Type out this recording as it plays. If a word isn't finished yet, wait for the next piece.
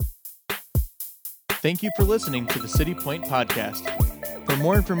Thank you for listening to the City Point Podcast. For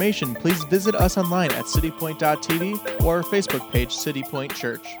more information, please visit us online at citypoint.tv or our Facebook page, City Point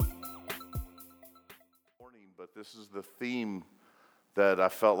Church. But this is the theme that I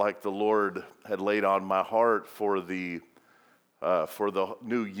felt like the Lord had laid on my heart for the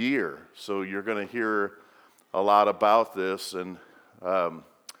new year. So you're going to hear a lot about this, and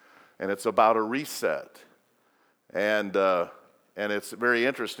it's about a reset, and it's very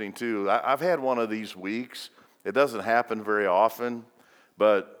interesting too. I've had one of these weeks. It doesn't happen very often,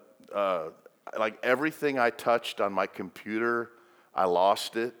 but like everything I touched on my computer, I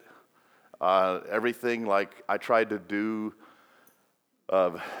lost it. Everything like I tried to do,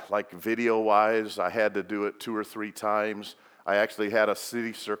 like video-wise, I had to do it 2 or 3 times. I actually had a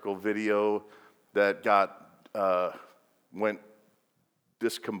City Circle video that went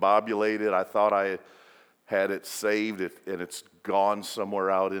discombobulated. I thought I had it saved, and it's gone somewhere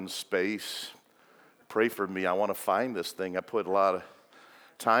out in space. Pray for me. I want to find this thing. I put a lot of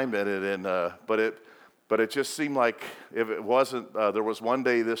time in it, and but it just seemed like if it wasn't. There was one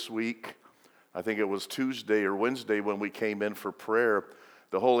day this week, I think it was Tuesday or Wednesday when we came in for prayer.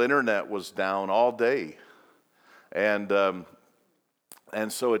 The whole internet was down all day, and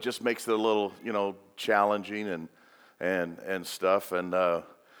so it just makes it a little, challenging and stuff. And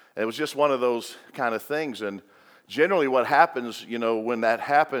it was just one of those kind of things. And generally, what happens, when that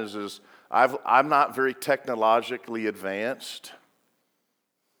happens, is I'm not very technologically advanced.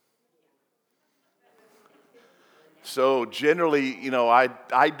 So generally,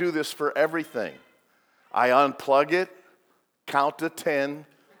 I do this for everything. I unplug it, count to 10,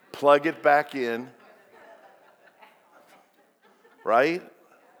 plug it back in, right?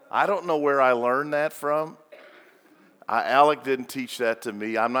 I don't know where I learned that from. Alec didn't teach that to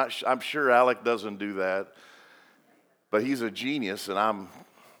me. I'm sure Alec doesn't do that, but he's a genius, and I'm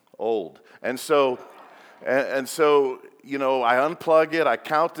old. And so, I unplug it, I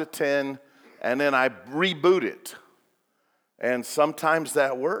count to 10, and then I reboot it. And sometimes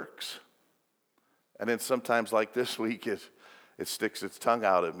that works. And then sometimes, like this week, it sticks its tongue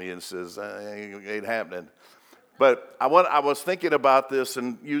out at me and says, it ain't happening. But I was thinking about this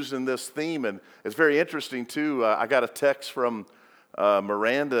and using this theme, and it's very interesting, too. I got a text from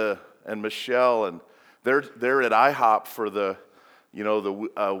Miranda and Michelle, and they're at IHOP for they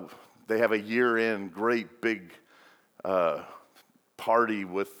have a year-end great big party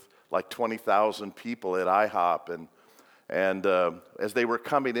with like 20,000 people at IHOP, and as they were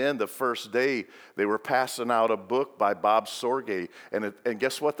coming in the first day, they were passing out a book by Bob Sorge. And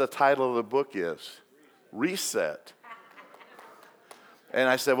guess what the title of the book is? Reset. And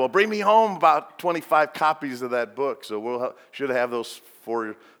I said, well, bring me home about 25 copies of that book. So should have those for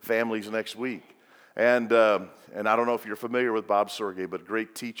your families next week. And I don't know if you're familiar with Bob Sorge, but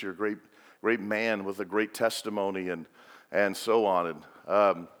great teacher, great man with a great testimony and so on.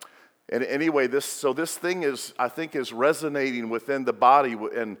 And anyway, this thing I think is resonating within the body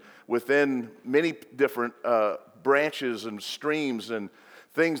and within many different branches and streams and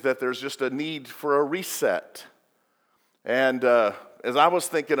things, that there's just a need for a reset. And as I was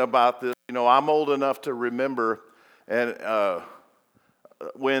thinking about this, I'm old enough to remember, and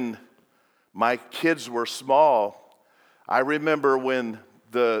when my kids were small, I remember when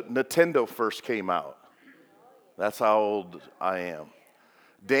the Nintendo first came out. That's how old I am.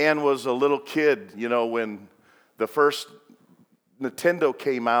 Dan was a little kid, when the first Nintendo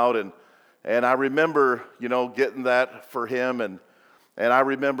came out, and I remember, getting that for him, and I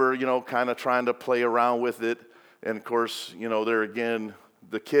remember, kind of trying to play around with it, and of course, there again,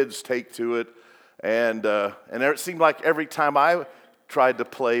 the kids take to it, and it seemed like every time I tried to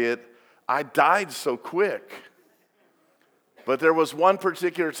play it, I died so quick. But there was one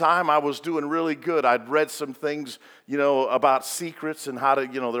particular time I was doing really good. I'd read some things, about secrets and how to,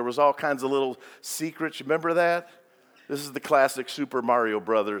 there was all kinds of little secrets. Remember that? This is the classic Super Mario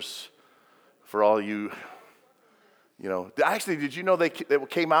Brothers for all you, Actually, did you know they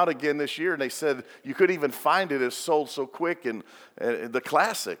came out again this year, and they said you couldn't even find it. It sold so quick, and the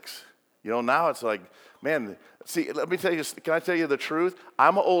classics. Now it's like, man, see, let me tell you, can I tell you the truth?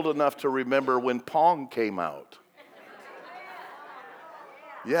 I'm old enough to remember when Pong came out.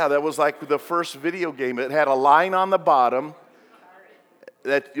 Yeah, that was like the first video game. It had a line on the bottom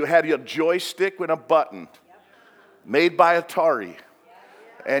that you had a joystick with a button made by Atari.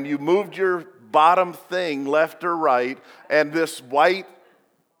 And you moved your bottom thing left or right, and this white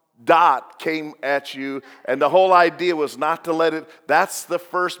dot came at you, and the whole idea was not to let it. That's the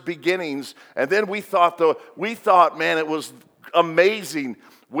first beginnings. And then we thought, man, it was amazing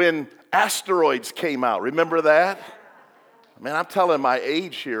when asteroids came out. Remember that? Man, I'm telling my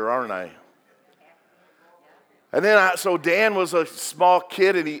age here, aren't I? And then, so Dan was a small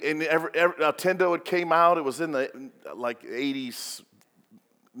kid, and Hendon had came out. It was in the like 80s,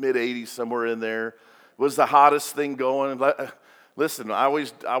 mid 80s, somewhere in there. It was the hottest thing going. Listen, I'm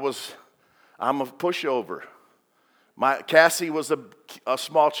a pushover. Cassie was a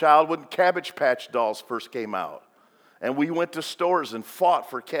small child when Cabbage Patch dolls first came out, and we went to stores and fought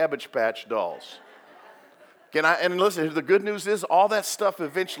for Cabbage Patch dolls. And listen, the good news is all that stuff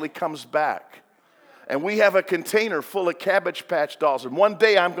eventually comes back. And we have a container full of Cabbage Patch dolls. And one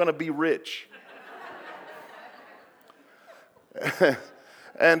day I'm going to be rich.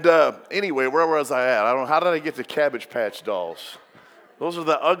 And anyway, where was I at? I don't know. How did I get to Cabbage Patch dolls? Those are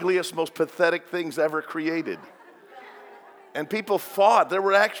the ugliest, most pathetic things ever created. And people fought. There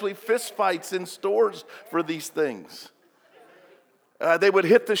were actually fist fights in stores for these things. They would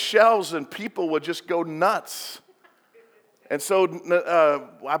hit the shelves and people would just go nuts. And so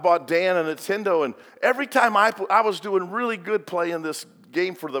I bought Dan a Nintendo, and every time I was doing really good playing this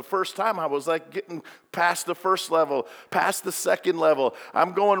game for the first time. I was like getting past the first level, past the second level.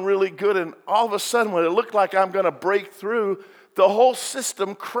 I'm going really good, and all of a sudden when it looked like I'm going to break through, the whole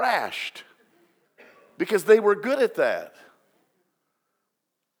system crashed because they were good at that.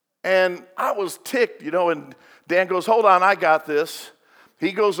 And I was ticked, and Dan goes, hold on, I got this.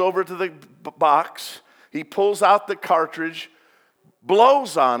 He goes over to the box. He pulls out the cartridge,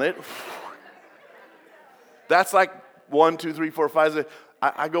 blows on it. That's like 1, 2, 3, 4, 5, 6.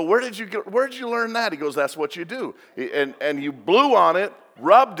 I go, where did you learn that? He goes, that's what you do. And you blew on it,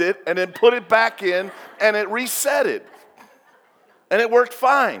 rubbed it, and then put it back in, and it reset it. And it worked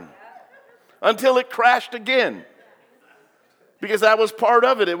fine until it crashed again. Because that was part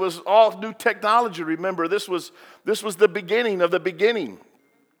of it. It was all new technology. Remember, this was the beginning of the beginning.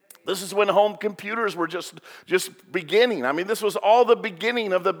 This is when home computers were just beginning. I mean, this was all the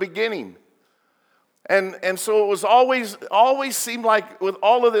beginning of the beginning. And so it was always seemed like with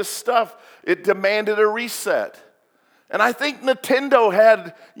all of this stuff, it demanded a reset. And I think Nintendo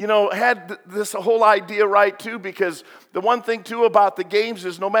had this whole idea right too, because the one thing too about the games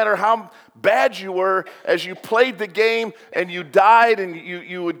is no matter how bad you were, as you played the game and you died and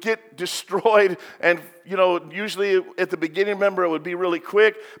you would get destroyed, and usually at the beginning, remember, it would be really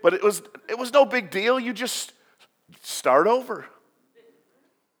quick, but it was no big deal. You just start over.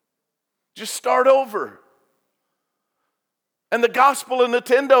 Just start over. And the gospel of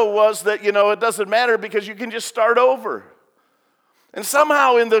Nintendo was that, it doesn't matter because you can just start over. And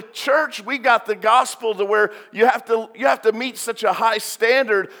somehow in the church, we got the gospel to where you have to meet such a high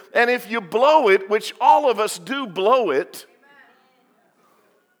standard. And if you blow it, which all of us do blow it.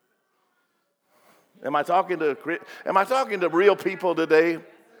 Am I talking to real people today?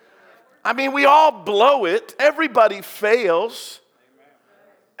 I mean, we all blow it. Everybody fails.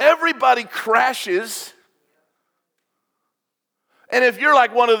 Everybody crashes. And if you're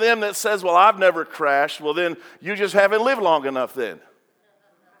like one of them that says, well, I've never crashed, well, then you just haven't lived long enough then.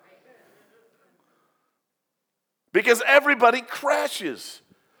 Because everybody crashes.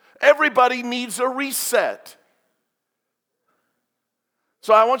 Everybody needs a reset.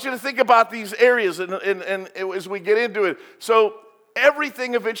 So I want you to think about these areas and as we get into it. So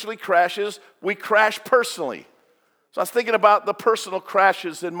everything eventually crashes. We crash personally. So I was thinking about the personal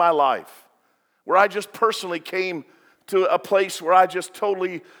crashes in my life, where I just personally came to a place where I just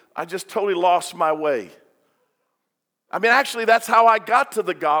totally lost my way. I mean, actually, that's how I got to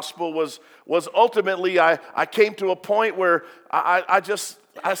the gospel was ultimately I came to a point where I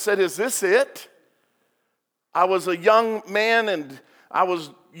said, is this it? I was a young man and I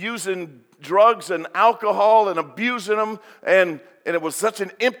was using drugs and alcohol and abusing them, and it was such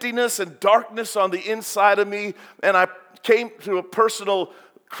an emptiness and darkness on the inside of me, and I came to a personal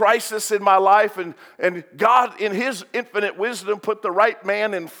crisis in my life, and God in his infinite wisdom put the right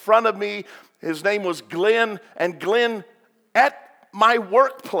man in front of me. His name was Glenn, and Glenn at my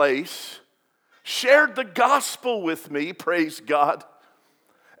workplace shared the gospel with me, praise God,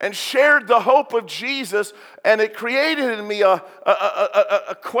 and shared the hope of Jesus, and it created in me a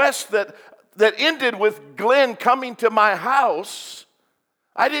quest that ended with Glenn coming to my house.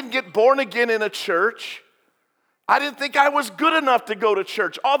 I didn't get born again in a church. I didn't think I was good enough to go to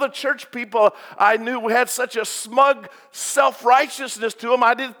church. All the church people I knew had such a smug self-righteousness to them,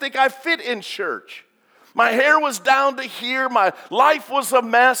 I didn't think I fit in church. My hair was down to here. My life was a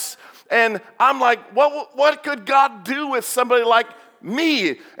mess. And I'm like, what could God do with somebody like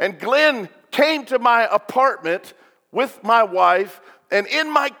me? And Glenn came to my apartment with my wife, and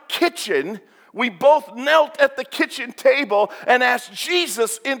in my kitchen, we both knelt at the kitchen table and asked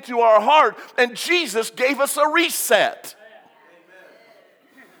Jesus into our heart, and Jesus gave us a reset.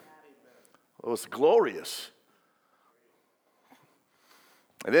 It was glorious.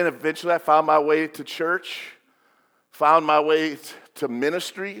 And then eventually I found my way to church, found my way to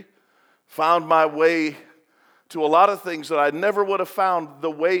ministry, found my way to a lot of things that I never would have found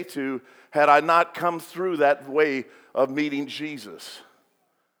the way to had I not come through that way of meeting Jesus.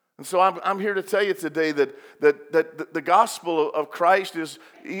 And so I'm here to tell you today that the gospel of Christ is,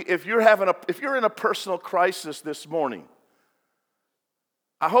 if you're in a personal crisis this morning,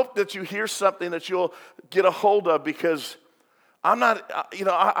 I hope that you hear something that you'll get a hold of, because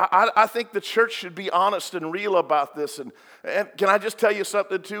I think the church should be honest and real about this. And can I just tell you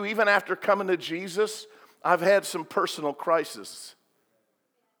something too? Even after coming to Jesus, I've had some personal crises.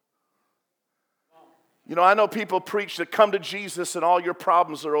 I know people preach that come to Jesus and all your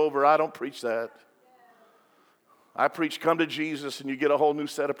problems are over. I don't preach that. I preach come to Jesus and you get a whole new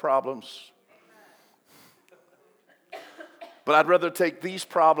set of problems. But I'd rather take these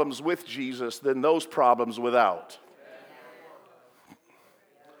problems with Jesus than those problems without.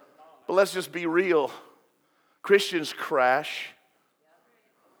 But let's just be real. Christians crash.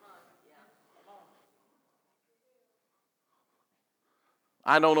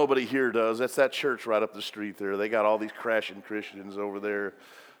 I know nobody here does. That's that church right up the street there. They got all these crashing Christians over there.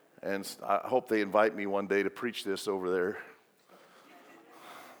 And I hope they invite me one day to preach this over there.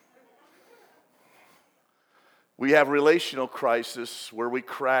 We have relational crisis where we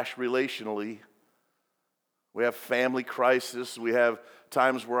crash relationally. We have family crisis. We have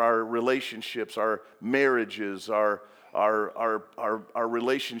times where our relationships, our marriages, our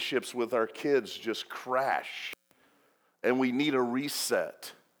relationships with our kids just crash. And we need a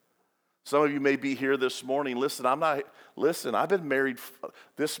reset. Some of you may be here this morning. Listen, I've been married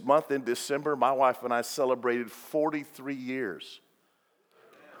this month in December. My wife and I celebrated 43 years.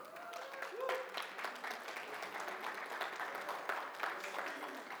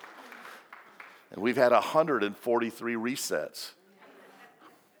 And we've had 143 resets.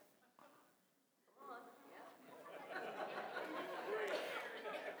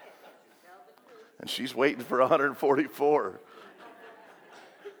 And she's waiting for 144.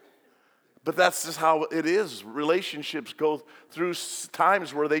 But that's just how it is. Relationships go through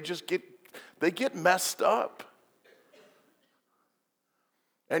times where they get messed up.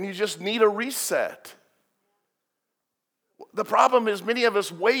 And you just need a reset. The problem is many of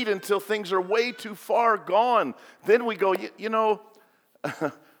us wait until things are way too far gone. Then we go,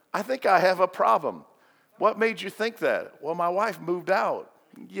 I think I have a problem. What made you think that? Well, my wife moved out.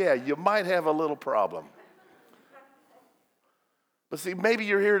 Yeah, you might have a little problem. But see, maybe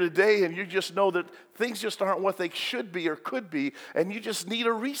you're here today and you just know that things just aren't what they should be or could be, and you just need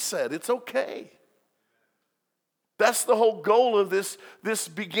a reset. It's okay. That's the whole goal of this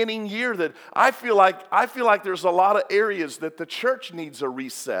beginning year, that I feel like there's a lot of areas that the church needs a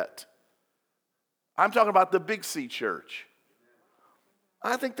reset. I'm talking about the Big C church.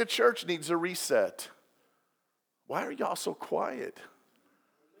 I think the church needs a reset. Why are y'all so quiet?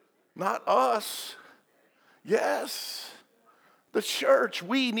 Not us. Yes. The church,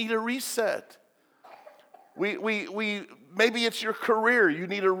 we need a reset. We maybe it's your career, you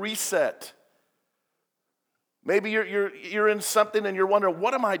need a reset. Maybe you're in something and you're wondering,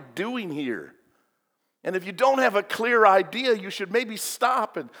 what am I doing here? And if you don't have a clear idea, you should maybe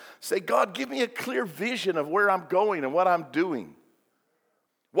stop and say, God, give me a clear vision of where I'm going and what I'm doing.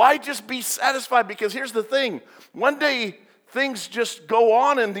 Why just be satisfied? Because here's the thing. One day, things just go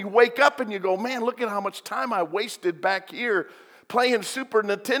on and you wake up and you go, man, look at how much time I wasted back here playing Super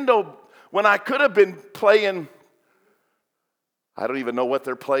Nintendo when I could have been playing. I don't even know what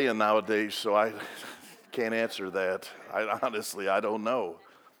they're playing nowadays, so I can't answer that. I don't know.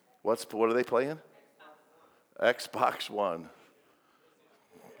 What are they playing? Xbox One.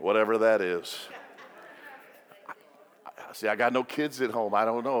 Whatever that is. See, I got no kids at home. I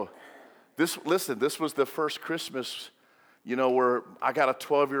don't know. This was the first Christmas, where I got a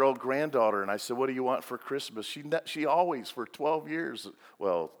 12-year-old granddaughter, and I said, what do you want for Christmas? She always, for 12 years,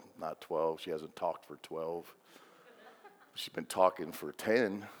 well, not 12. She hasn't talked for 12. She's been talking for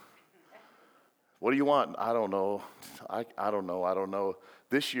 10. What do you want? I don't know. I don't know.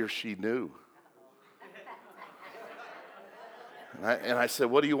 This year she knew. And I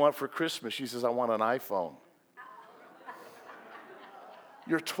said, what do you want for Christmas? She says, I want an iPhone.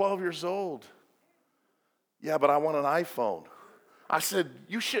 You're 12 years old. Yeah, but I want an iPhone. I said,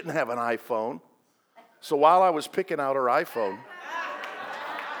 you shouldn't have an iPhone. So while I was picking out her iPhone,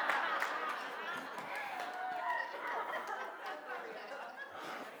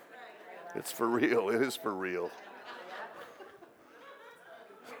 it's for real. It is for real.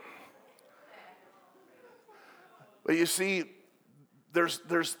 But you see,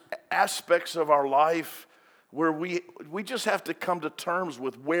 there's aspects of our life where we just have to come to terms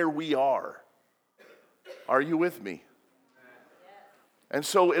with where we are. Are you with me? And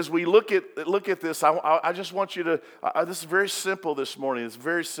so as we look at this, I just want you to, this is very simple this morning. It's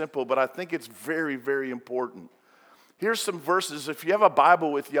very simple, but I think it's very, very important. Here's some verses. If you have a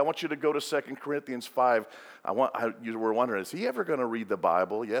Bible with you, I want you to go to 2 Corinthians 5. You were wondering, is he ever going to read the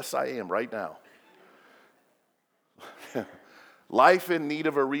Bible? Yes, I am right now. Life in need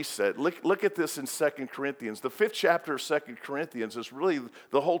of a reset. Look at this in 2 Corinthians. The 5th chapter of 2 Corinthians is really,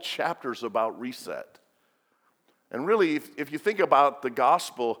 the whole chapter is about reset. And really, if you think about the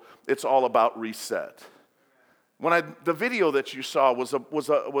gospel, it's all about reset. The video that you saw was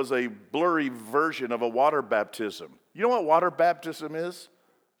a blurry version of a water baptism. You know what water baptism is?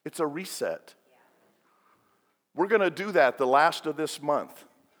 It's a reset. We're going to do that the last of this month.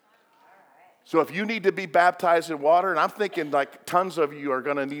 So if you need to be baptized in water, and I'm thinking like tons of you are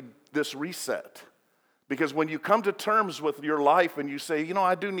going to need this reset. Because when you come to terms with your life and you say,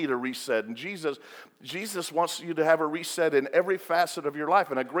 I do need a reset, and Jesus wants you to have a reset in every facet of your life,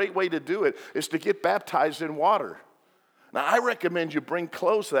 and a great way to do it is to get baptized in water. Now, I recommend you bring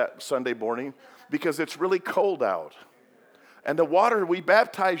clothes that Sunday morning because it's really cold out. And the water we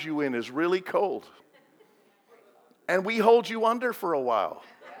baptize you in is really cold. And we hold you under for a while.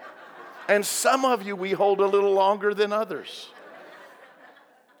 And some of you we hold a little longer than others.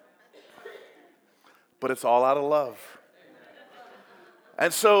 But it's all out of love.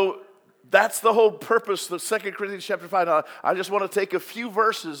 And so that's the whole purpose of 2 Corinthians chapter 5. Now, I just want to take a few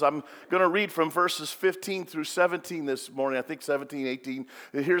verses. I'm going to read from verses 15 through 17 this morning. I think 17, 18.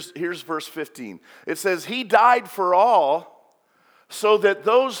 Here's verse 15. It says, he died for all so that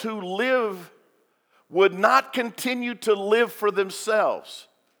those who live would not continue to live for themselves.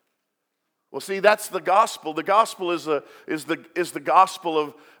 Well, see, that's the gospel. The gospel is the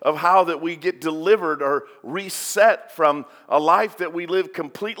gospel of how that we get delivered or reset from a life that we live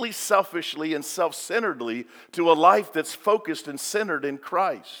completely selfishly and self-centeredly to a life that's focused and centered in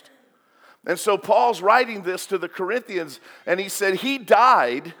Christ. And so Paul's writing this to the Corinthians, and he said he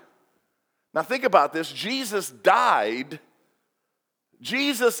died. Now think about this. Jesus died.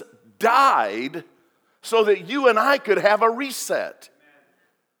 Jesus died so that you and I could have a reset.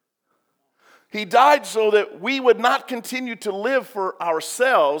 He died so that we would not continue to live for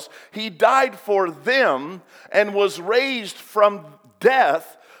ourselves. He died for them and was raised from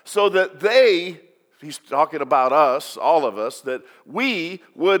death so that he's talking about us, all of us, that we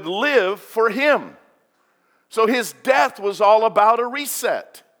would live for him. So his death was all about a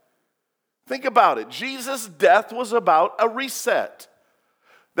reset. Think about it. Jesus' death was about a reset.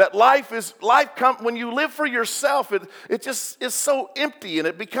 That when you live for yourself, it just is so empty and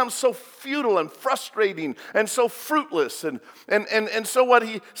it becomes so futile and frustrating and so fruitless. And so what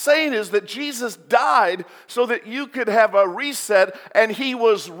he's saying is that Jesus died so that you could have a reset, and he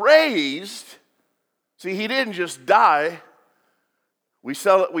was raised. See, he didn't just die. We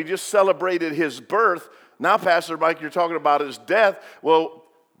just celebrated his birth. Now, Pastor Mike, you're talking about his death. Well,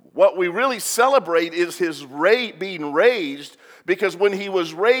 what we really celebrate is his being raised, because when he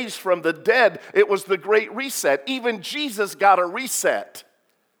was raised from the dead, it was the great reset. Even Jesus got a reset.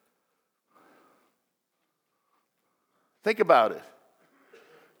 Think about it.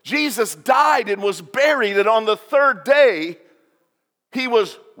 Jesus died and was buried, and on the third day, he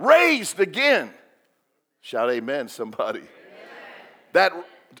was raised again. Shout amen, somebody. Amen. That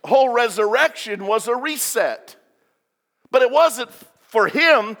whole resurrection was a reset. But it wasn't for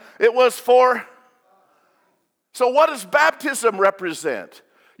him, it was for... So what does baptism represent?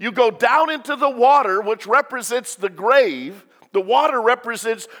 You go down into the water, which represents the grave. The water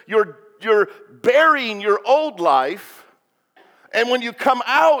represents you're burying your old life. And when you come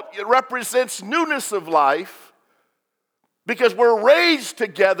out, it represents newness of life, because we're raised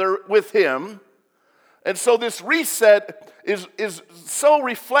together with him. And so this reset is so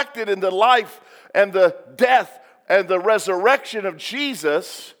reflected in the life and the death and the resurrection of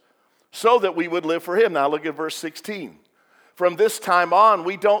Jesus, so that we would live for him. Now look at verse 16. From this time on,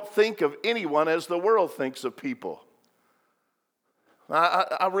 we don't think of anyone as the world thinks of people.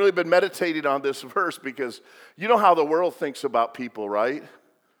 I've really been meditating on this verse, because you know how the world thinks about people, right?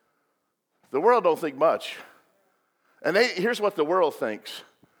 The world don't think much. And here's what the world thinks.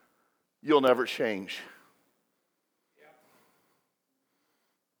 You'll never change.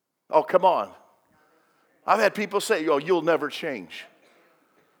 Oh, come on. I've had people say, you'll never change.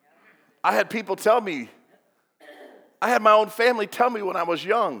 I had people tell me, I had my own family tell me when I was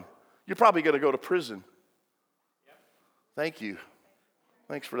young, you're probably going to go to prison. Thank you.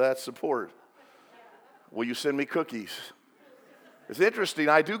 Thanks for that support. Will you send me cookies? It's interesting,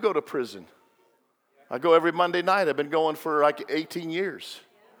 I do go to prison. I go every Monday night. I've been going for like 18 years.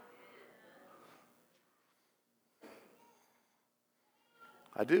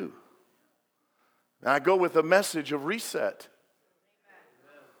 I do. And I go with a message of reset.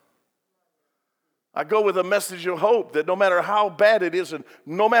 I go with a message of hope that no matter how bad it is and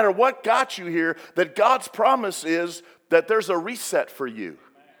no matter what got you here, that God's promise is that there's a reset for you.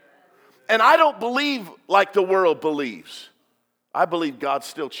 And I don't believe like the world believes. I believe God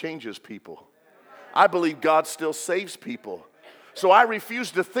still changes people. I believe God still saves people. So I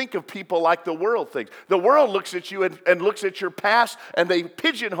refuse to think of people like the world thinks. The world looks at you and looks at your past and they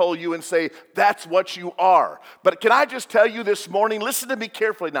pigeonhole you and say, that's what you are. But can I just tell you this morning, listen to me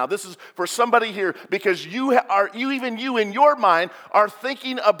carefully now. This is for somebody here because you in your mind are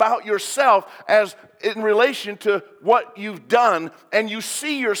thinking about yourself as in relation to what you've done, and you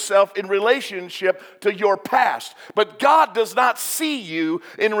see yourself in relationship to your past. But God does not see you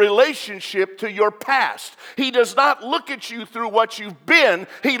in relationship to your past. He does not look at you through what you've been.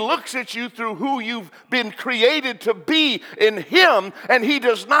 He looks at you through who you've been created to be in Him, and He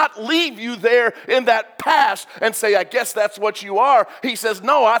does not leave you there in that past and say, I guess that's what you are. He says,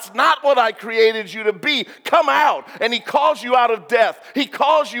 no, that's not what I created you to be. Come out. And He calls you out of death. He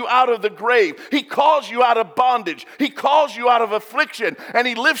calls you out of the grave. He calls you out of bondage. He calls you out of affliction, and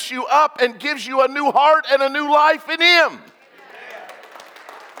He lifts you up and gives you a new heart and a new life in Him.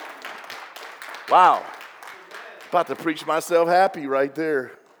 Wow. About to preach myself happy right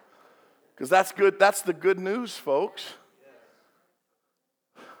there. Because that's good. That's the good news, folks.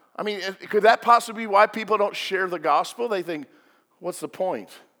 I mean, could that possibly be why people don't share the gospel? They think, what's the point?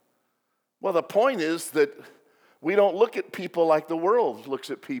 Well, the point is that we don't look at people like the world looks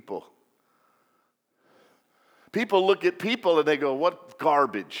at people. People look at people and they go, what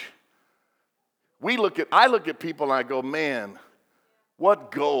garbage. I look at people and I go, man,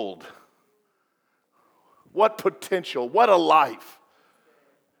 what gold. What potential. What a life.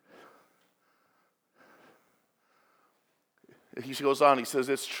 He goes on, he says,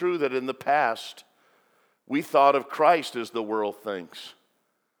 it's true that in the past we thought of Christ as the world thinks.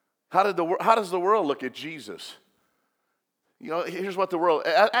 How does the world look at Jesus? You know, here's what the world,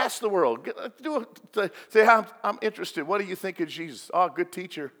 ask the world. Say, I'm interested. What do you think of Jesus? Oh, good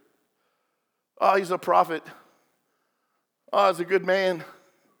teacher. Oh, he's a prophet. Oh, he's a good man.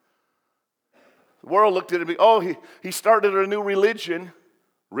 The world looked at him. Oh, he started a new religion.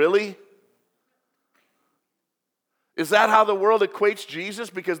 Really? Is that how the world equates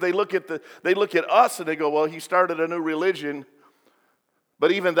Jesus? Because they look at us and they go, well, he started a new religion.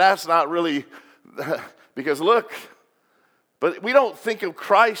 But even that's not really, because look, but we don't think of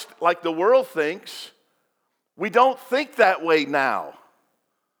Christ like the world thinks. We don't think that way now.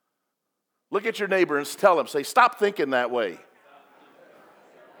 Look at your neighbor and tell him, say, stop thinking that way.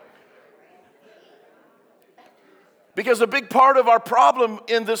 Because a big part of our problem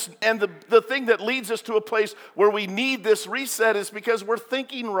in this, and the thing that leads us to a place where we need this reset is because we're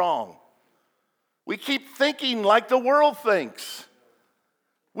thinking wrong. We keep thinking like the world thinks.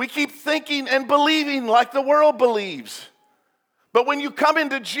 We keep thinking and believing like the world believes. But when you come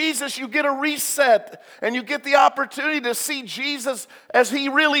into Jesus, you get a reset and you get the opportunity to see Jesus as He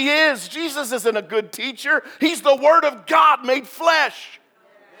really is. Jesus isn't a good teacher. He's the Word of God made flesh.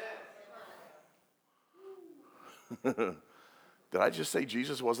 Did I just say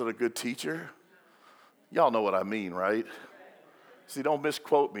Jesus wasn't a good teacher? Y'all know what I mean, right? See, don't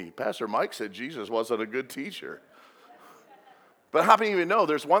misquote me. Pastor Mike said Jesus wasn't a good teacher. But how many of you know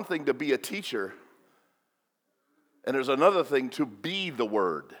there's one thing to be a teacher, and there's another thing to be the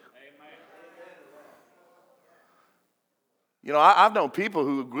Word. You know, I've known people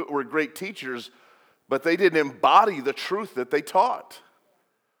who were great teachers, but they didn't embody the truth that they taught.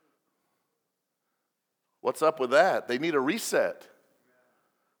 What's up with that? They need a reset.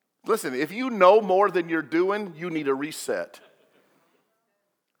 Listen, if you know more than you're doing, you need a reset.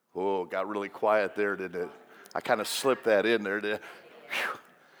 Oh, got really quiet there, didn't it? I kind of slipped that in there. Whew.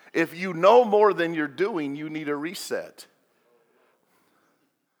 If you know more than you're doing, you need a reset.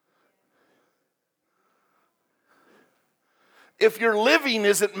 If your living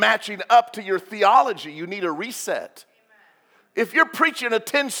isn't matching up to your theology, you need a reset. If you're preaching a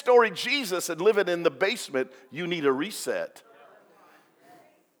 10-story Jesus and living in the basement, you need a reset.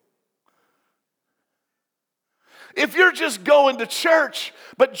 If you're just going to church,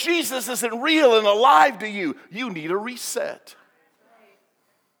 but Jesus isn't real and alive to you, you need a reset.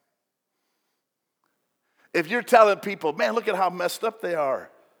 If you're telling people, man, look at how messed up they are,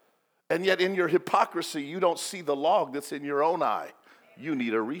 and yet in your hypocrisy, you don't see the log that's in your own eye, you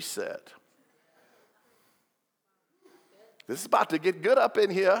need a reset. This is about to get good up in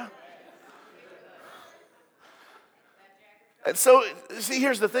here. And so, see,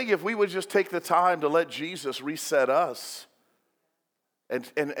 here's the thing. If we would just take the time to let Jesus reset us, and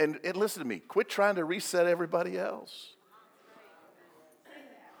listen to me, quit trying to reset everybody else.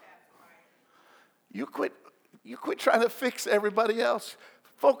 You quit trying to fix everybody else.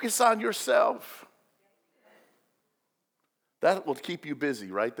 Focus on yourself. That will keep you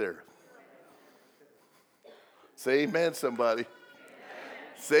busy right there. Say amen, somebody.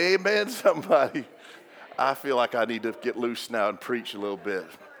 Say amen, somebody. I feel like I need to get loose now and preach a little bit.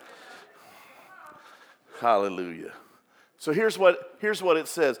 Hallelujah. So here's what it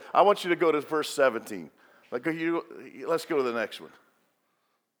says. I want you to go to verse 17. Let's go to the next one.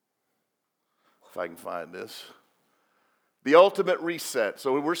 If I can find this. The ultimate reset.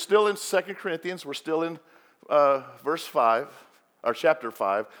 So we're still in 2 Corinthians. We're still in verse 5, or chapter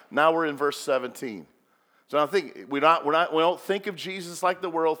 5. Now we're in verse 17. So I think we don't think of Jesus like the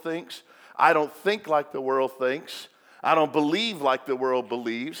world thinks. I don't think like the world thinks. I don't believe like the world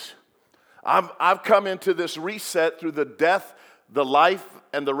believes. I've come into this reset through the death, the life,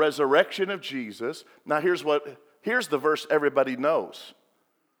 and the resurrection of Jesus. Now here's the verse everybody knows.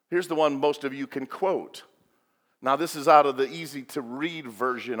 Here's the one most of you can quote. Now this is out of the easy to read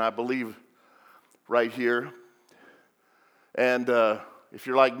version, I believe, right here. And if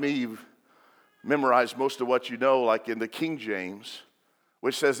you're like me, you've memorized most of what you know, like in the King James,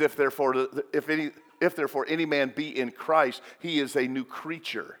 which says, if therefore any man be in Christ, he is a new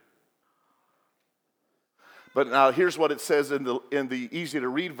creature. But now here's what it says in the easy to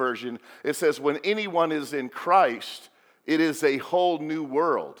read version. It says, when anyone is in Christ, it is a whole new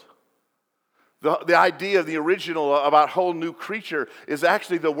world. The idea of the original about whole new creature is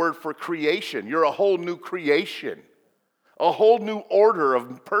actually the word for creation. You're a whole new creation, a whole new order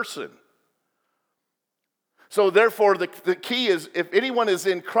of person. So therefore, the key is if anyone is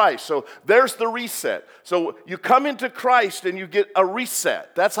in Christ. So there's the reset. So you come into Christ and you get a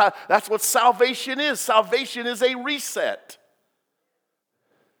reset. That's what salvation is. Salvation is a reset.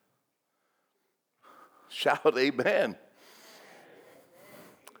 Shout amen.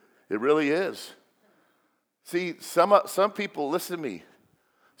 It really is. See, some people, listen to me.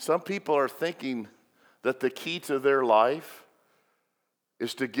 Some people are thinking that the key to their life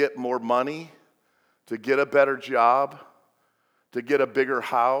is to get more money, to get a better job, to get a bigger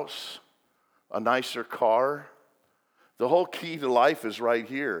house, a nicer car. The whole key to life is right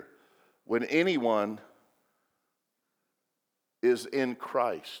here. When anyone is in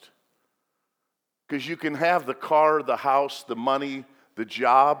Christ. Because you can have the car, the house, the money, the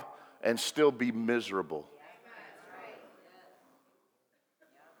job, and still be miserable.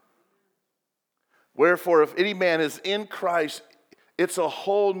 Wherefore, if any man is in Christ, it's a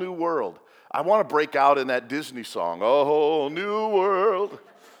whole new world. I want to break out in that Disney song, a whole new world.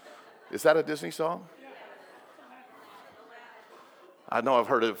 Is that a Disney song? I know I've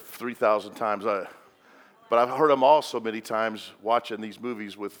heard it 3,000 times, but I've heard them all so many times watching these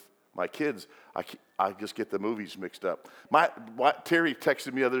movies with my kids. I just get the movies mixed up. Terry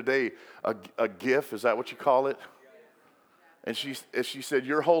texted me the other day a GIF, is that what you call it? And she said,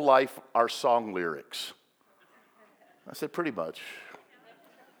 your whole life are song lyrics. I said, pretty much.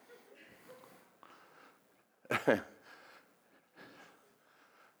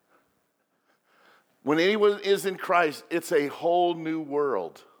 When anyone is in Christ, it's a whole new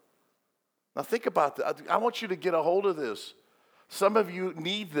world. Now think about that. I want you to get a hold of this. Some of you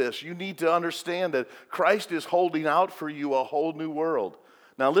need this. You need to understand that Christ is holding out for you a whole new world.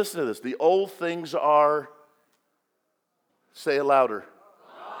 Now listen to this. The old things are, say it louder.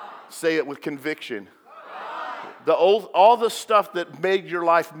 Say it with conviction. All the stuff that made your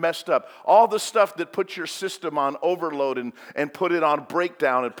life messed up, all the stuff that put your system on overload and put it on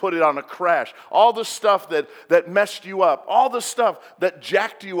breakdown and put it on a crash, all the stuff that messed you up, all the stuff that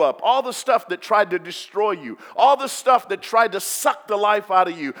jacked you up, all the stuff that tried to destroy you, all the stuff that tried to suck the life out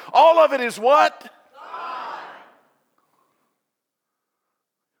of you, all of it is what? God.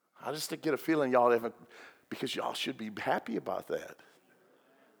 I just get a feeling y'all haven't, because y'all should be happy about that.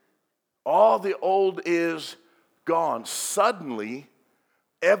 All the old is gone. Suddenly,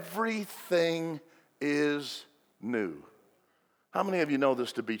 everything is new. How many of you know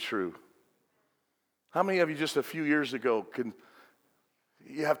this to be true? How many of you just a few years ago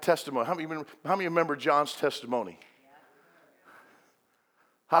you have testimony? How many remember John's testimony?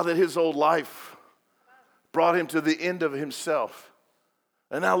 How that his old life brought him to the end of himself.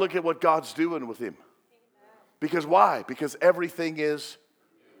 And now look at what God's doing with him. Because why? Because everything is.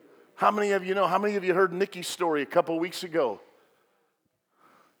 How many of you know? How many of you heard Nikki's story a couple weeks ago?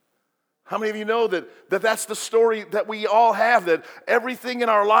 How many of you know that that's the story that we all have, that everything in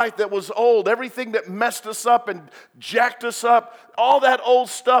our life that was old, everything that messed us up and jacked us up, all that old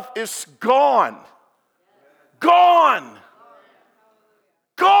stuff is gone. Gone.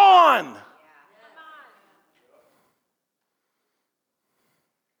 Gone.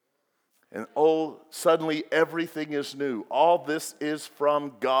 And suddenly everything is new. All this is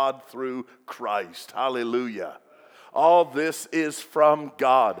from God through Christ. Hallelujah. All this is from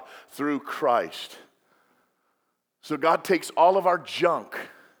God through Christ. So God takes all of our junk.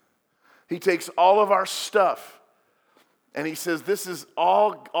 He takes all of our stuff. And he says, this is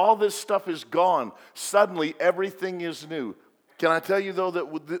all this stuff is gone. Suddenly everything is new. Can I tell you though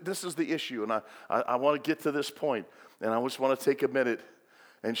that this is the issue? And I want to get to this point. And I just want to take a minute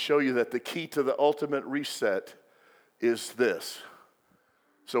and show you that the key to the ultimate reset is this.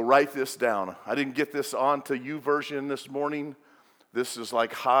 So write this down. I didn't get this on to YouVersion this morning. This is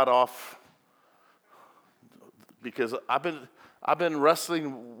like hot off because I've been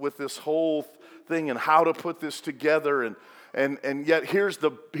wrestling with this whole thing and how to put this together and yet here's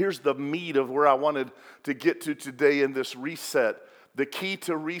the meat of where I wanted to get to today in this reset. The key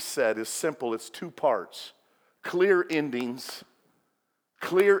to reset is simple. It's two parts. Clear endings.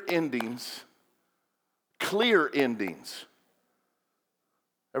 Clear endings. Clear endings.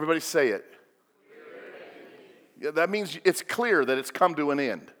 Everybody say it. Yeah, that means it's clear that it's come to an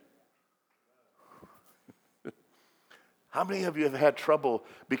end. How many of you have had trouble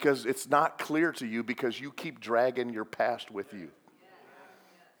because it's not clear to you because you keep dragging your past with you?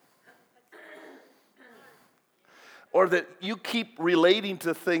 Or that you keep relating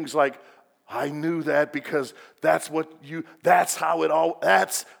to things like, I knew that because that's how it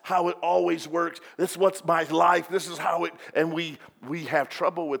always works. This is what's my life. This is how it, and we have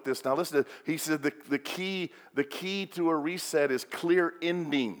trouble with this. Now listen, he said the key to a reset is clear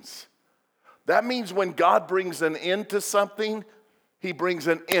endings. That means when God brings an end to something, he brings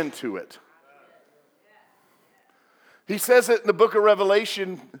an end to it. He says it in the book of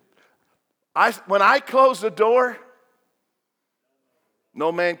Revelation, when I close the door,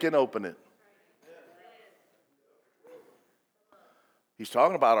 no man can open it. He's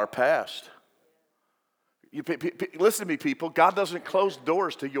talking about our past. Listen to me, people. God doesn't close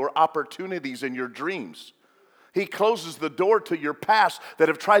doors to your opportunities and your dreams. He closes the door to your past that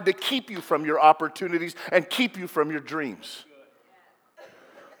have tried to keep you from your opportunities and keep you from your dreams.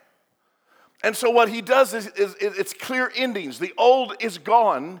 And so what he does is it's clear endings. The old is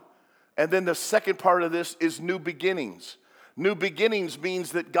gone. And then the second part of this is new beginnings. New beginnings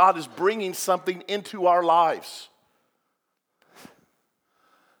means that God is bringing something into our lives.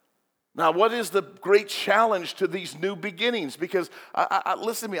 Now, what is the great challenge to these new beginnings? Because,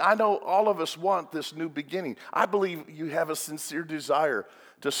 listen to me, I know all of us want this new beginning. I believe you have a sincere desire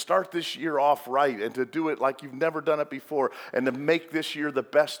to start this year off right and to do it like you've never done it before and to make this year the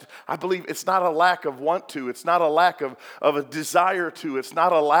best. I believe it's not a lack of want to. It's not a lack of a desire to. It's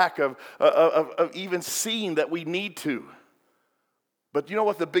not a lack of even seeing that we need to. But you know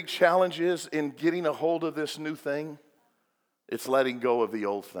what the big challenge is in getting a hold of this new thing? It's letting go of the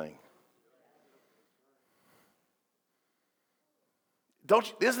old thing.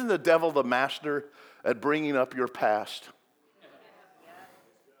 Isn't the devil the master at bringing up your past?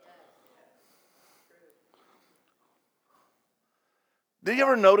 Did you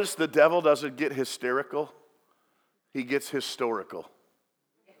ever notice the devil doesn't get hysterical? He gets historical.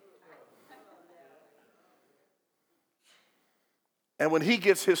 And when he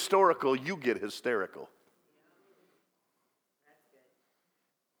gets historical, you get hysterical.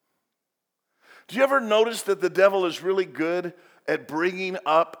 Do you ever notice that the devil is really good at bringing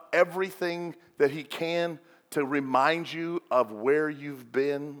up everything that he can to remind you of where you've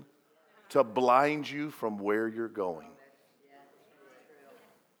been, to blind you from where you're going?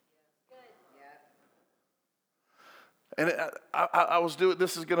 And I was doing,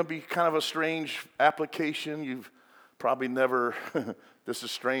 this is going to be kind of a strange application. You've probably never, this is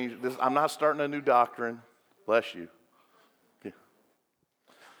strange. I'm not starting a new doctrine. Bless you.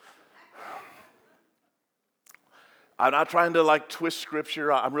 I'm not trying to twist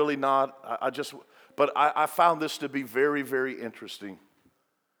scripture. I'm really not. But I found this to be very, very interesting. In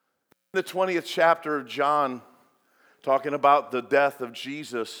the 20th chapter of John, talking about the death of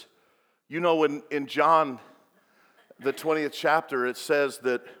Jesus, you know, in John, the 20th chapter, it says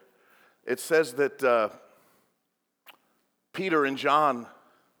that Peter and John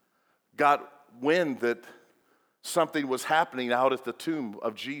got wind that something was happening out at the tomb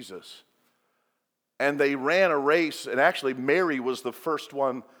of Jesus. And they ran a race, and actually Mary was the first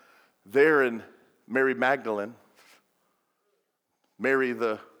one there, and Mary Magdalene, Mary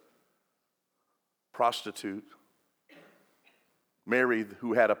the prostitute. Mary,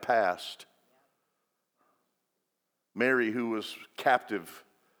 who had a past. Mary, who was captive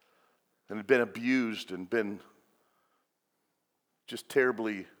and had been abused and been just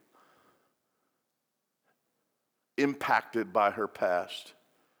terribly impacted by her past.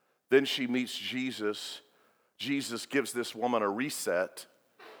 Then she meets Jesus. Jesus gives this woman a reset.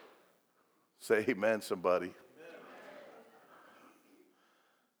 Say amen, somebody.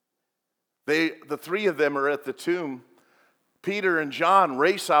 The three of them are at the tomb. Peter and John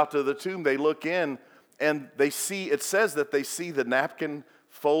race out to the tomb. They look in and they see, it says that they see the napkin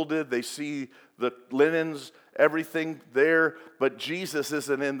folded. They see the linens, everything there. But Jesus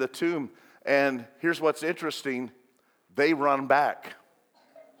isn't in the tomb. And here's what's interesting. They run back.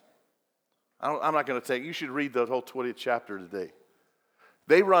 I'm not going to take, you should read the whole 20th chapter today.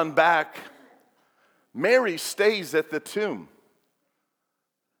 They run back. Mary stays at the tomb.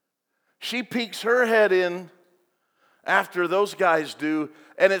 She peeks her head in after those guys do,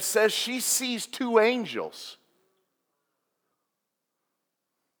 and it says she sees two angels.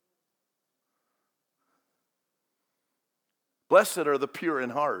 Blessed are the pure in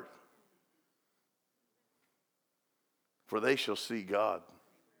heart, for they shall see God.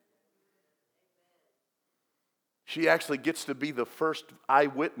 She actually gets to be the first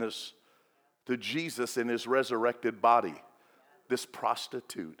eyewitness to Jesus in his resurrected body. This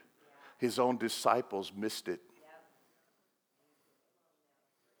prostitute. His own disciples missed it.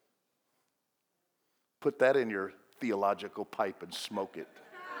 Put that in your theological pipe and smoke it.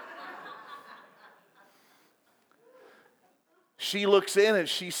 She looks in and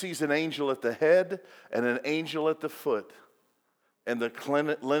she sees an angel at the head and an angel at the foot. And the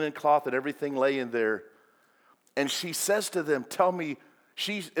linen cloth and everything laying there. And she says to them, tell me,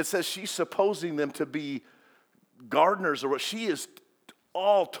 it says she's supposing them to be gardeners or what. She is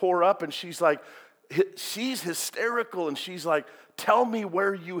all tore up and she's hysterical and she's like, tell me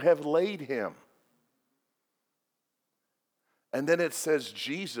where you have laid him. And then it says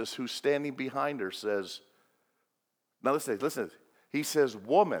Jesus, who's standing behind her, says, now listen, he says,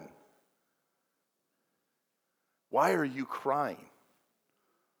 woman, why are you crying?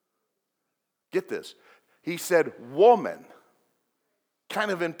 Get this. He said, woman,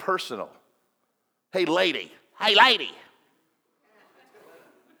 kind of impersonal. Hey, lady.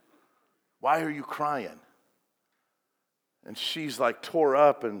 Why are you crying? And she's like tore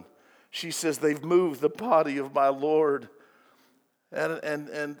up and she says, they've moved the body of my Lord.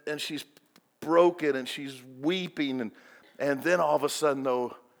 And she's broken and she's weeping. And then all of a sudden,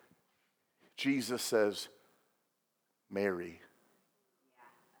 though, Jesus says, Mary.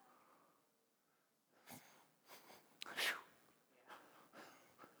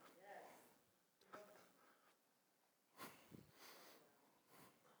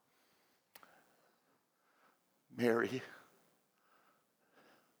 Mary.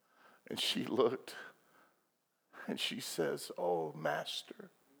 And she looked and she says, oh,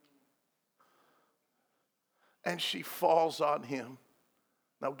 Master. And she falls on him.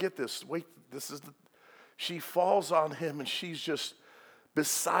 Now get this. Wait, she falls on him and she's just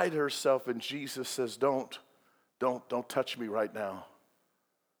beside herself. And Jesus says, don't touch me right now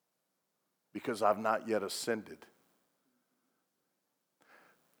because I've not yet ascended.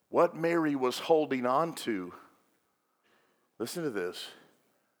 What Mary was holding on to, listen to this,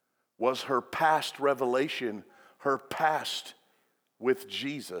 was her past revelation, her past with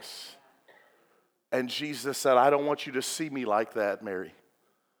Jesus. And Jesus said, I don't want you to see me like that, Mary.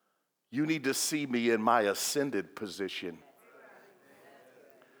 You need to see me in my ascended position.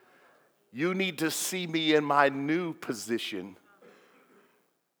 You need to see me in my new position.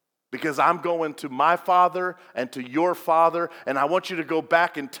 Because I'm going to my Father and to your Father, and I want you to go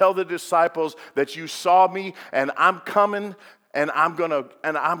back and tell the disciples that you saw me, and I'm coming, and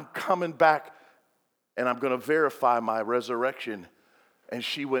I'm coming back, and I'm going to verify my resurrection. And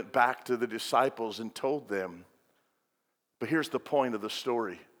she went back to the disciples and told them. But here's the point of the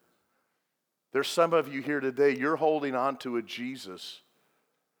story. There's some of you here today, you're holding on to a Jesus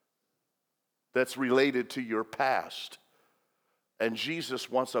that's related to your past. And Jesus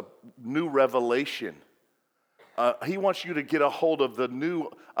wants a new revelation. He wants you to get a hold of the new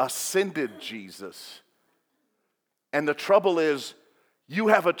ascended Jesus. And the trouble is, you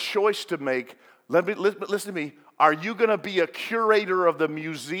have a choice to make. Listen to me. Are you going to be a curator of the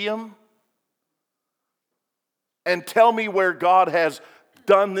museum and tell me where God has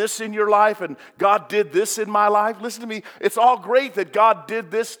done this in your life and God did this in my life? Listen to me. It's all great that God did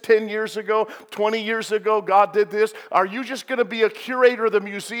this 10 years ago, 20 years ago, God did this. Are you just going to be a curator of the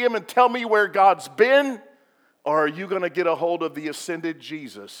museum and tell me where God's been? Or are you going to get a hold of the ascended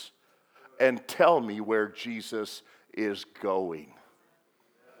Jesus and tell me where Jesus is going.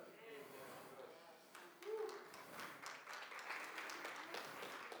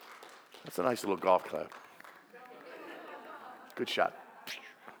 That's a nice little golf clap. Good shot.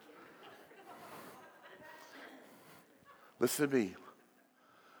 Listen to me.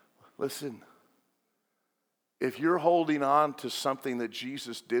 Listen. If you're holding on to something that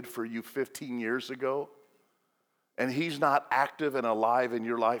Jesus did for you 15 years ago, and he's not active and alive in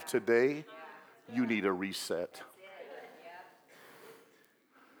your life today, you need a reset.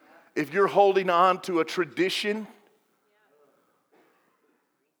 If you're holding on to a tradition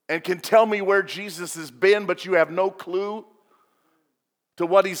and can tell me where Jesus has been, but you have no clue to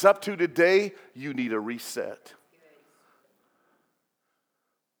what he's up to today, you need a reset.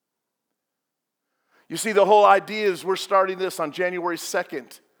 You see, the whole idea is we're starting this on January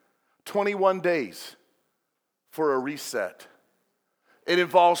 2nd, 21 days for a reset. It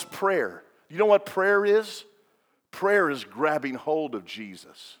involves prayer. You know what prayer is? Prayer is grabbing hold of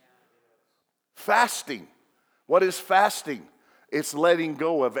Jesus. Fasting. What is fasting? It's letting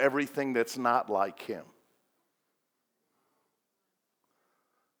go of everything that's not like him.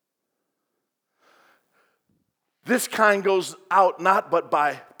 This kind goes out not but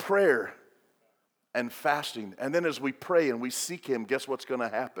by prayer and fasting. And then as we pray and we seek him, guess what's going to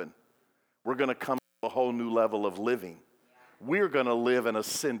happen? We're going to come to a whole new level of living. We're going to live an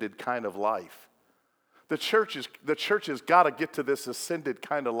ascended kind of life. The church has got to get to this ascended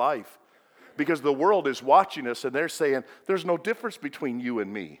kind of life because the world is watching us and they're saying, there's no difference between you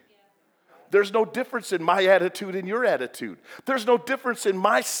and me. There's no difference in my attitude and your attitude. There's no difference in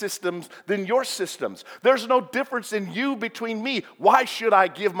my systems than your systems. There's no difference in you between me. Why should I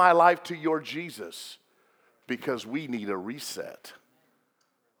give my life to your Jesus? Because we need a reset.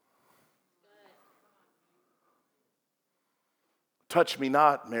 Touch me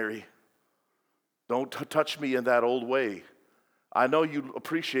not, Mary. Don't touch me in that old way. I know you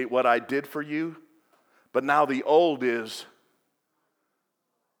appreciate what I did for you, but now the old is,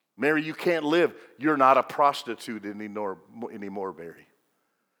 Mary, you can't live. You're not a prostitute anymore, Mary.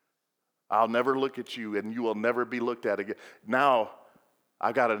 I'll never look at you and you will never be looked at again. Now,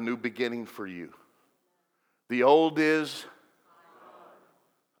 I got a new beginning for you. The old is,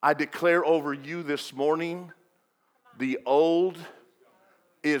 I declare over you this morning, the old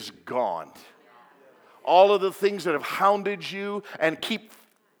is gone. All of the things that have hounded you and keep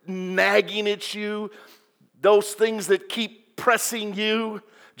nagging at you, those things that keep pressing you,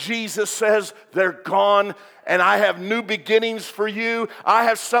 Jesus says they're gone, and I have new beginnings for you. I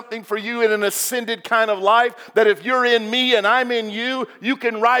have something for you in an ascended kind of life that if you're in me and I'm in you, you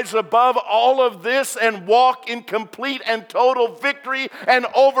can rise above all of this and walk in complete and total victory and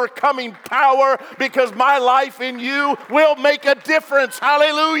overcoming power because my life in you will make a difference.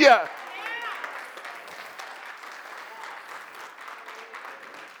 Hallelujah.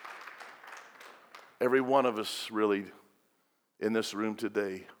 Every one of us really in this room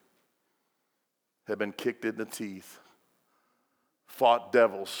today have been kicked in the teeth, fought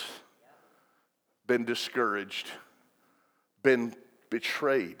devils, been discouraged, been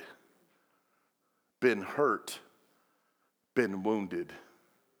betrayed, been hurt, been wounded.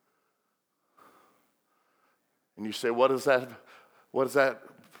 And you say, what does that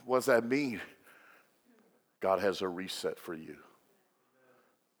mean? God has a reset for you.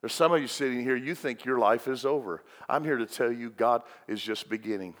 There's some of you sitting here, you think your life is over. I'm here to tell you God is just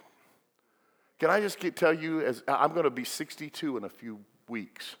beginning. Can I just tell you, as I'm going to be 62 in a few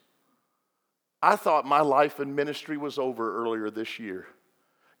weeks. I thought my life in ministry was over earlier this year.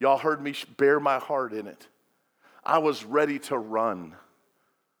 Y'all heard me bare my heart in it. I was ready to run.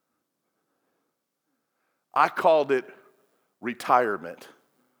 I called it retirement.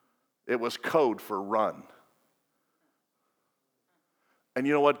 It was code for run. And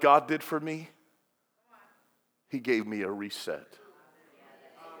you know what God did for me? He gave me a reset.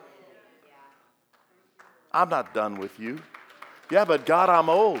 I'm not done with you. Yeah, but God, I'm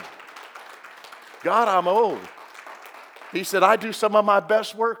old. God, I'm old. He said, I do some of my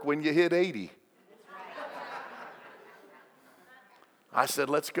best work when you hit 80. I said,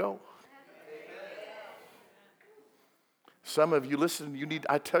 let's go. Some of you, listen,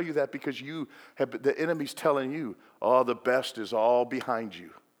 I tell you that because the enemy's telling you, oh, the best is all behind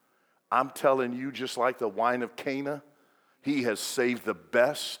you. I'm telling you, just like the wine of Cana, he has saved the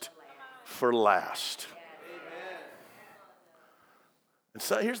best for last. And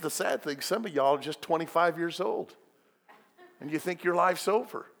so here's the sad thing. Some of y'all are just 25 years old, and you think your life's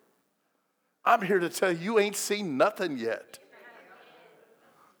over. I'm here to tell you, you ain't seen nothing yet.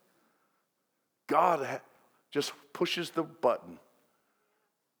 God just pushes the button.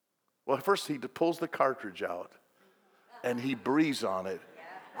 Well, first he pulls the cartridge out and he breathes on it.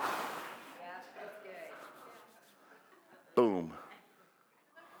 Boom.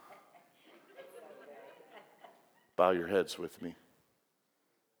 Bow your heads with me.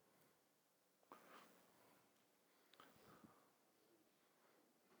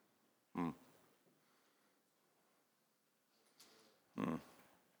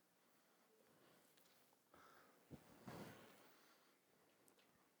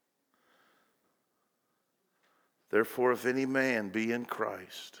 Therefore, if any man be in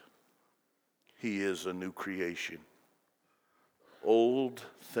Christ, he is a new creation. Old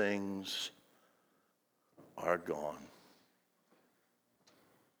things are gone.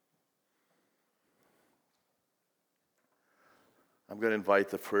 I'm going to invite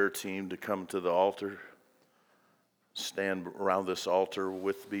the prayer team to come to the altar. Stand around this altar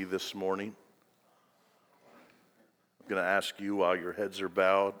with me this morning. I'm going to ask you while your heads are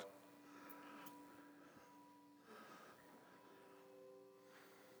bowed.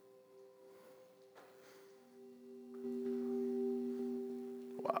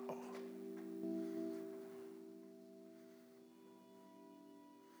 Wow.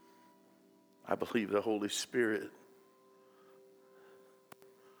 I believe the Holy Spirit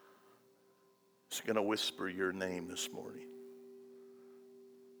is going to whisper your name this morning.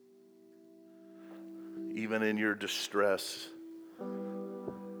 Even in your distress.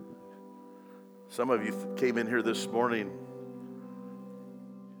 Some of you came in here this morning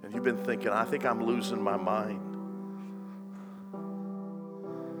and you've been thinking, I think I'm losing my mind.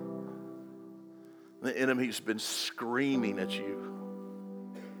 The enemy's been screaming at you.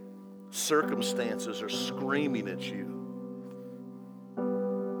 Circumstances are screaming at you.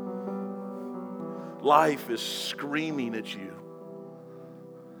 Life is screaming at you.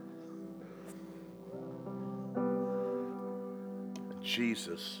 And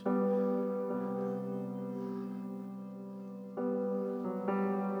Jesus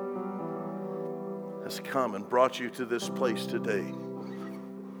has come and brought you to this place today.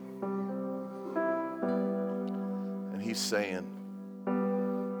 And he's saying,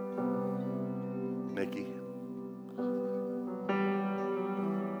 Nikki,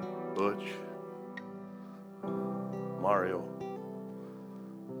 Butch, Mario,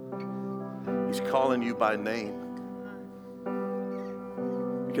 he's calling you by name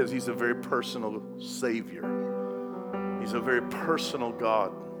because he's a very personal Savior. He's a very personal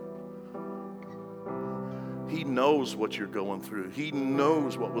God. He knows what you're going through. He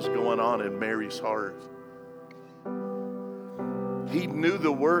knows what was going on in Mary's heart. He knew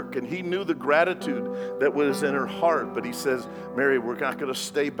the work and he knew the gratitude that was in her heart. But he says, Mary, we're not going to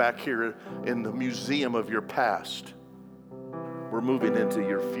stay back here in the museum of your past. We're moving into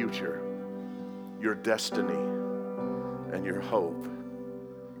your future, your destiny, and your hope.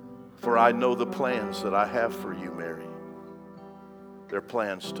 For I know the plans that I have for you, Mary. They're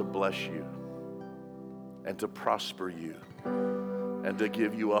plans to bless you and to prosper you and to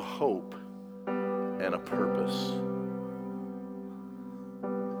give you a hope and a purpose.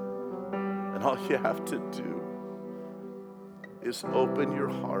 And all you have to do is open your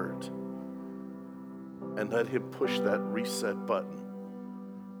heart and let him push that reset button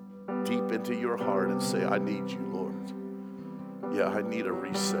deep into your heart and say, I need you, Lord. Yeah, I need a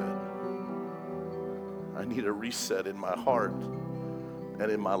reset. I need a reset in my heart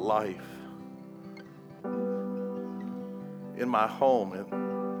and in my life, in my home,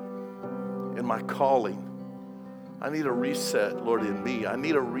 and in my calling. I need a reset, Lord, in me. I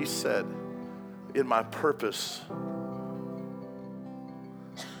need a reset in my purpose.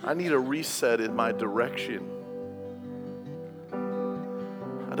 I need a reset in my direction.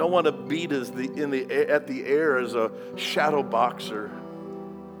 I don't want to beat at the air as a shadow boxer.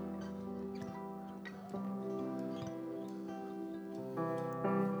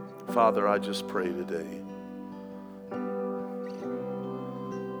 Father, I just pray today.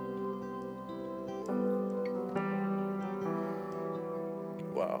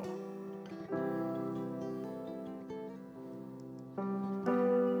 Wow.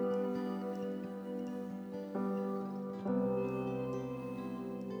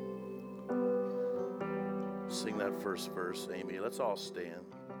 Sing that first verse, Amy. Let's all stand,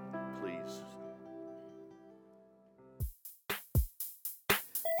 please.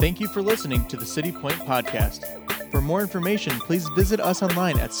 Thank you for listening to the City Point Podcast. For more information, please visit us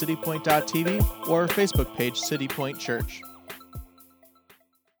online at citypoint.tv or our Facebook page, City Point Church.